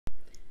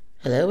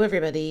Hello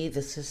everybody,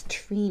 this is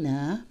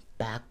Trina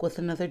back with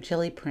another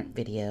jelly print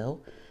video.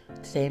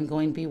 Today I'm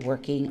going to be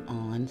working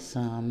on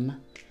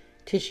some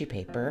tissue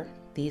paper.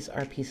 These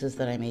are pieces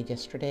that I made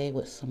yesterday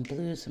with some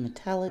blues and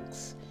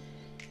metallics,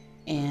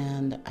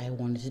 and I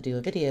wanted to do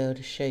a video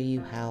to show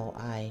you how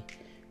I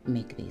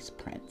make these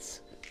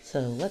prints.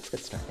 So let's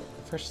get started.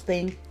 The first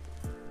thing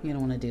you're going to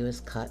want to do is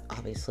cut,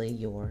 obviously,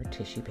 your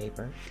tissue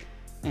paper.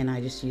 And I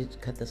just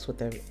cut this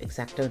with an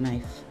X-Acto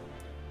knife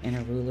and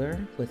a ruler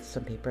with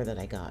some paper that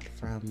I got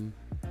from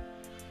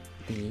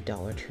the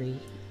Dollar Tree.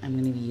 I'm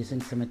going to be using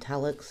some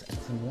metallics and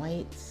some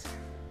whites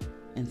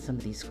and some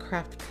of these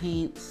craft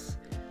paints,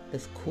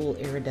 this cool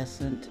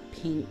iridescent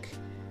pink,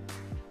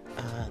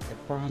 the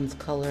bronze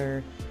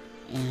color,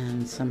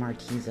 and some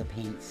Arteza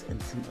paints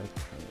and some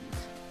earth tones.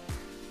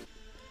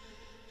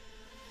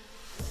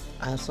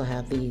 I also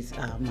have these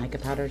mica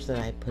powders that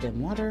I put in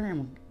water,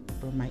 and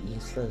we might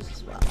use those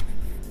as well.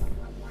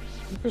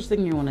 The first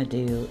thing you want to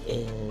do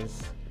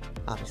is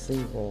obviously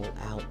roll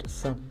out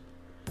some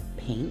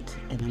paint,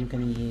 and I'm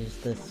going to use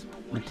this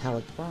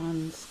metallic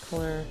bronze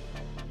color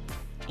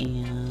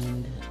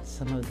and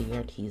some of the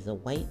Arteza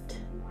white,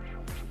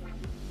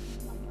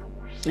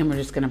 and we're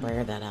just going to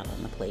brayer that out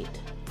on the plate.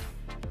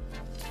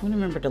 You want to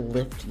remember to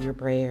lift your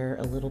brayer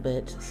a little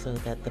bit so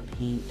that the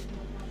paint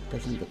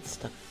doesn't get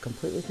stuck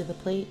completely to the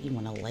plate. You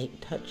want a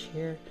light touch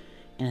here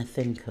and a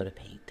thin coat of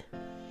paint.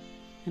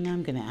 And now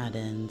I'm going to add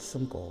in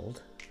some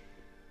gold.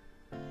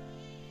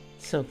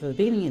 So for the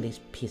beginning of these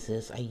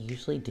pieces, I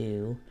usually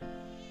do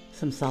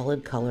some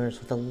solid colors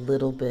with a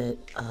little bit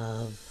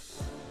of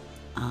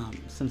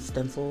some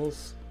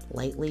stencils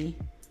lightly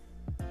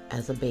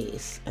as a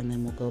base, and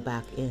then we'll go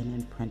back in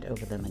and print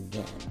over them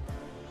again.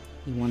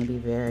 You want to be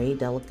very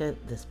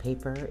delicate. This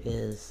paper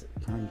is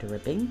prone to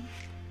ripping,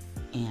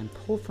 and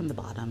pull from the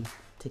bottom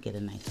to get a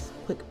nice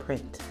quick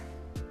print.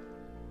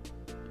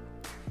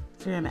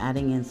 So here I'm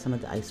adding in some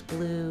of the ice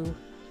blue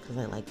because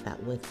I like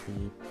that with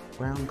the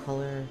brown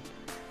color.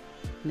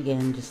 And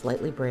again, just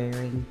lightly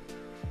brayering,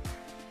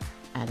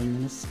 adding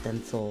in a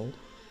stencil.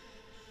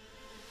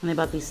 And I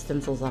bought these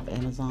stencils off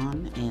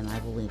Amazon, and I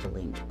will leave a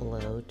link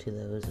below to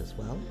those as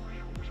well.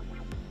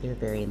 They're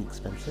very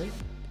inexpensive.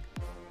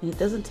 And it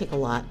doesn't take a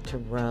lot to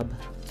rub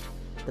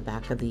the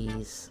back of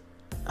these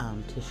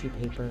tissue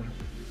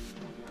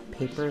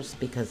papers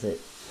because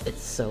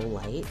it's so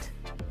light.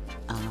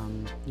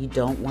 You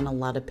don't want a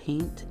lot of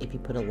paint. If you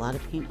put a lot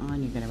of paint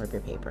on, you're going to rip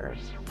your paper.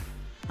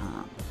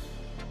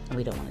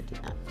 We don't want to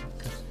do that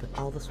because we put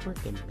all this work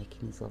into making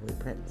these lovely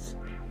prints.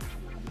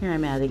 Here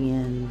I'm adding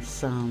in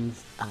some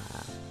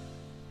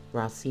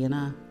raw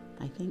sienna,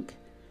 I think,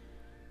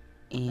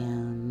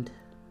 and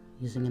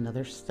using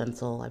another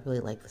stencil. I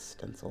really like the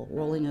stencil.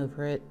 Rolling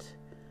over it.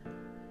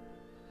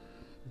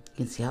 You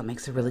can see how it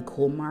makes a really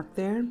cool mark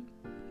there.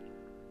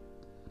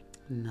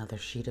 Another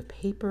sheet of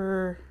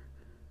paper,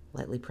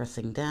 lightly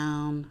pressing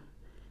down,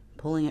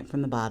 pulling it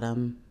from the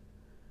bottom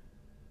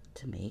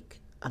to make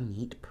a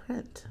neat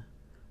print.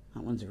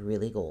 That one's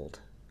really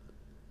gold.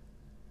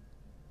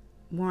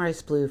 More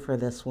ice blue for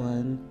this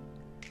one.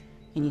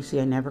 And you see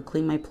I never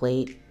clean my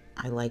plate.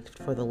 I like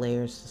for the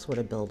layers to sort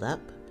of build up.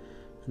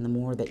 And the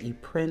more that you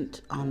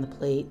print on the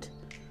plate,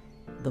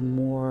 the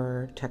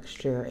more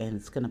texture, and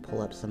it's going to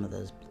pull up some of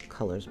those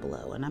colors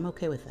below. And I'm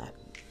okay with that.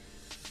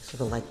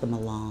 Sort of like the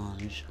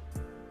melange.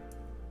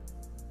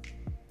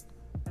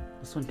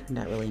 This one turned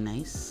out really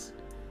nice.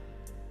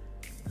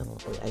 The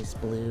lovely ice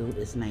blue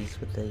is nice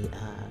with the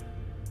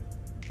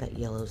that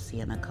yellow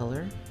sienna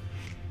color.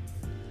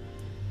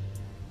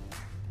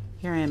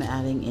 Here I am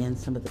adding in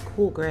some of the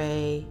cool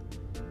gray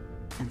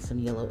and some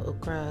yellow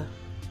ochre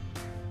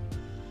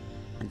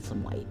and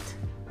some white.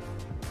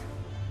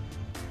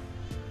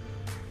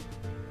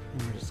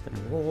 And we're just going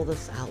to roll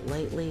this out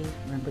lightly.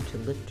 Remember to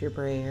lift your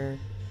brayer,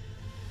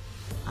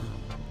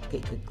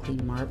 get good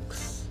clean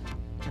marks.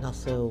 It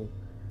also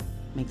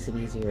makes it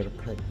easier to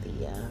put to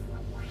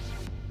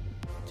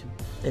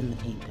thin the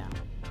paint down.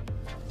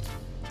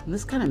 And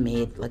this kind of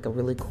made like a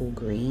really cool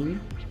green.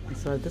 And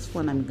so this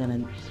one I'm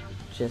gonna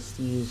just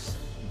use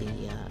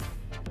the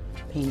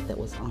paint that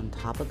was on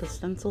top of the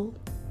stencil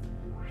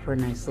for a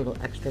nice little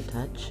extra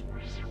touch.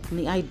 And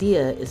the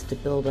idea is to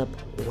build up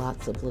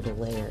lots of little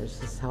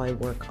layers. This is how I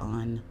work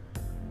on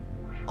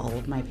all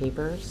of my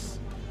papers,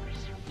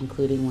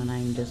 including when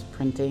I'm just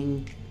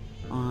printing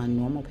on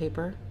normal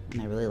paper.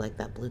 And I really like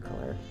that blue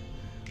color.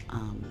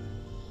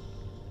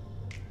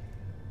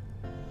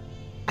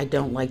 I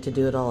don't like to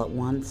do it all at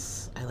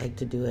once. I like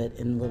to do it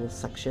in little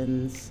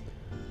sections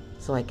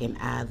so I can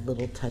add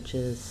little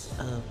touches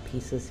of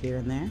pieces here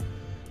and there.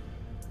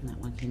 And that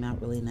one came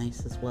out really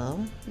nice as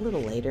well, a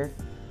little later.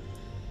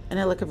 And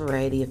I like a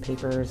variety of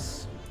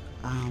papers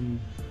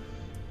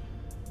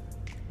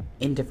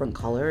in different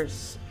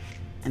colors.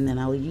 And then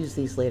I'll use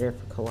these later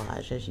for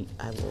collage.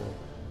 I will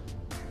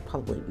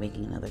probably be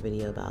making another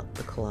video about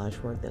the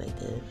collage work that I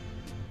did.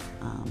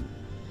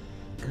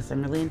 Because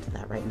I'm really into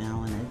that right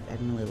now, and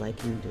I'm really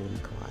liking doing the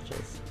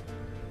collages.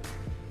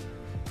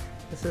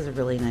 This is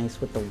really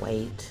nice with the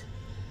white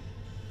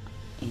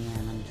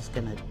And I'm just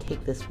gonna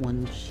take this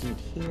one sheet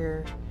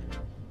here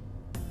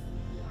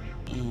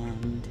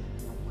and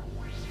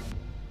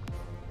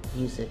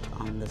use it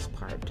on this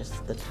part,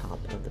 just the top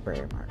of the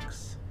brayer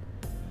marks.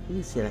 You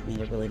can see that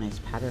made a really nice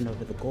pattern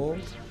over the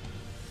gold.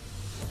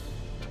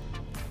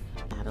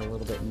 Add a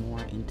little bit more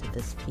into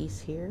this piece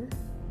here.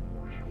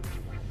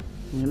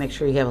 You need to make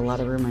sure you have a lot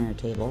of room on your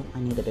table. I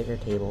need a bigger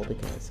table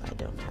because I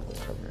don't have a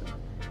lot of room.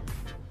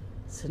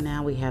 So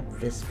now we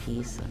have this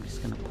piece. I'm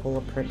just going to pull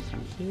a print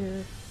from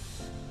here.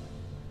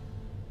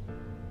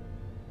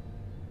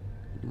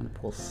 I'm going to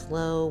pull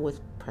slow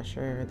with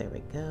pressure. There we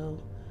go.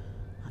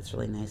 That's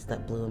really nice.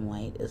 That blue and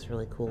white is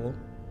really cool.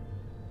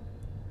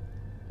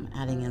 I'm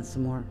adding in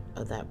some more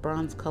of that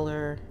bronze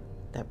color,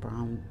 that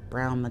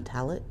brown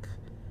metallic.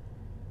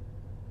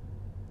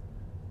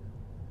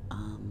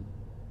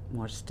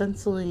 More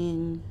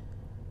stenciling.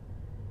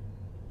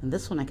 And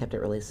this one I kept it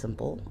really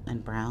simple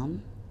and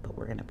brown, but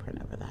we're going to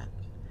print over that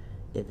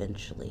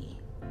eventually.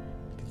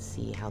 You can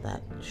see how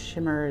that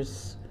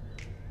shimmers.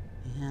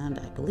 And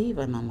I believe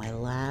I'm on my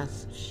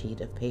last sheet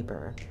of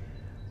paper.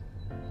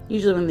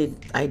 Usually when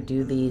I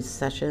do these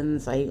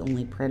sessions, I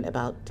only print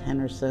about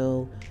 10 or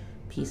so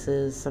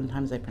pieces.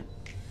 Sometimes I print,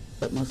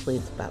 but mostly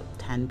it's about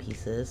 10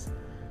 pieces.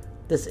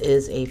 This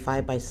is a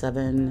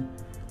 5x7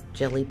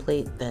 jelly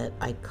plate that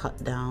I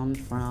cut down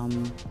from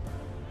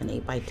an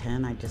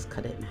 8x10. I just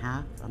cut it in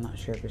half. I'm not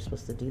sure if you're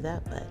supposed to do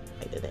that, but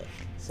I did it.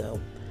 So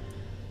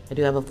I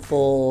do have a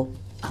full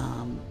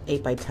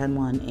 8x10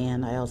 one,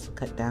 and I also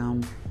cut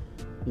down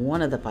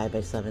one of the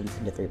 5x7s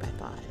into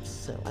 3x5s.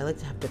 So I like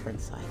to have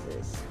different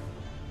sizes.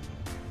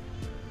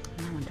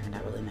 And that one turned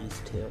out really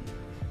nice too.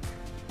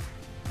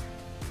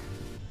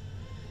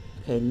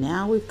 Okay,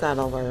 now we've got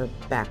all our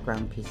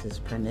background pieces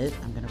printed.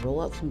 I'm going to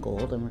roll out some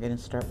gold, and we're going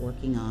to start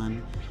working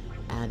on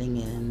adding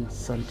in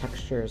some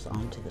textures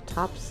onto the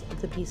tops of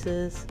the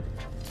pieces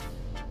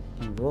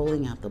and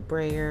rolling out the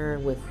brayer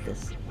with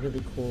this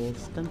really cool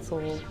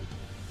stencil.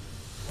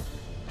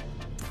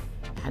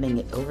 Adding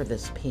it over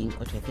this pink,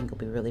 which I think will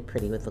be really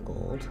pretty with the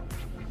gold.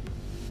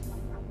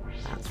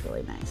 That's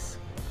really nice.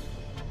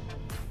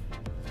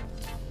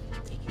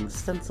 Taking the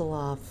stencil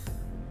off.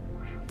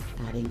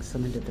 Adding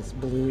some into this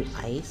blue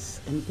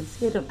ice, and you can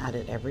see I don't add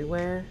it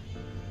everywhere,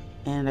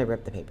 and I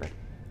ripped the paper.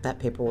 That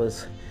paper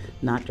was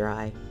not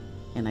dry,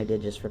 and I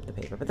did just rip the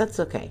paper, but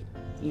that's okay.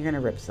 You're gonna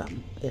rip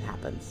some, it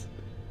happens.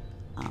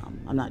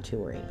 I'm not too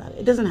worried about it.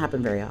 It doesn't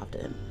happen very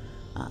often.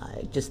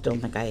 I just don't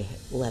think I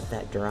let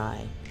that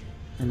dry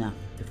enough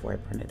before I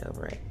printed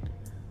over it.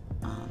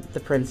 The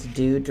prints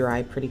do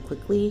dry pretty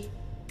quickly,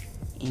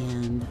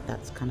 and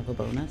that's kind of a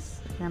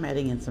bonus. Here I'm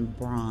adding in some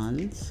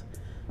bronze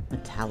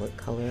metallic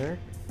color.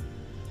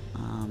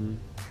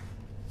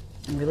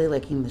 I'm really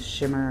liking the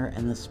shimmer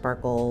and the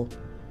sparkle.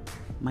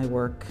 My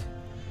work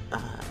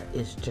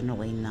is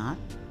generally not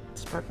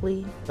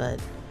sparkly, but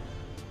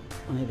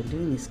when I've been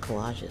doing these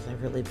collages,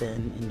 I've really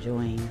been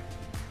enjoying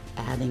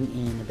adding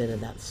in a bit of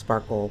that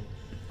sparkle,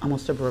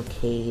 almost a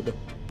brocade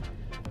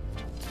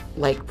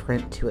like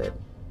print to it.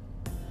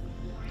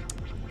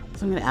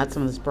 So I'm going to add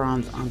some of this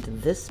bronze onto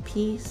this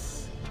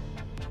piece,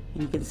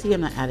 and you can see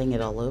I'm not adding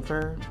it all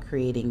over,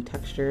 creating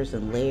textures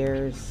and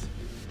layers.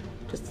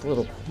 Just a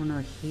little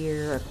corner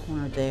here, a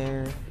corner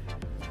there,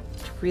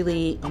 to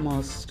really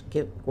almost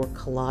we're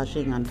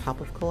collaging on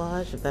top of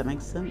collage, if that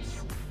makes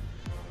sense.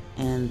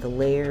 And the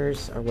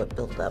layers are what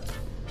build up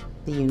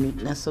the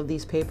uniqueness of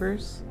these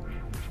papers.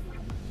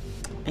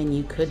 And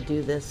you could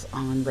do this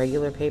on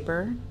regular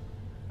paper,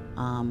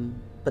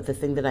 but the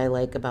thing that I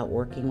like about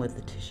working with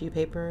the tissue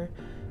paper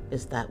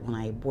is that when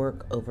I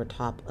work over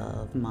top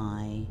of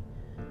my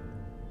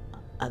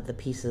the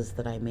pieces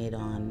that I made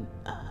on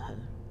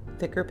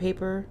thicker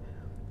paper,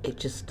 it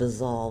just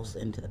dissolves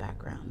into the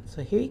background.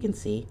 So here you can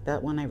see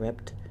that one I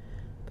ripped,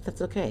 but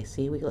that's okay.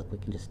 See, we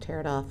can just tear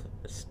it off,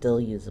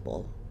 still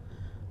usable.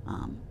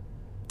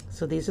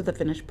 So these are the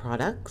finished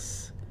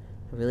products.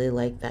 I really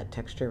like that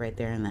texture right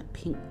there, and that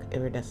pink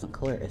iridescent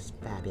color is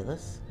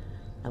fabulous.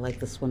 I like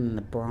this one in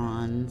the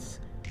bronze.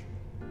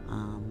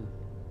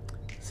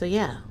 So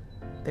yeah,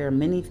 there are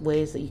many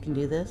ways that you can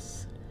do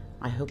this.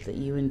 I hope that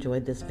you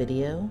enjoyed this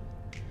video.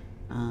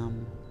 Oh,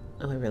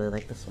 I really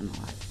like this one a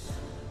lot.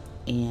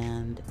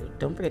 And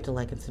don't forget to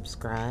like and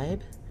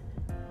subscribe.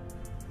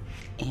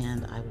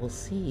 And I will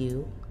see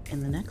you in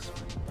the next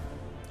one.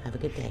 Have a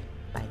good day.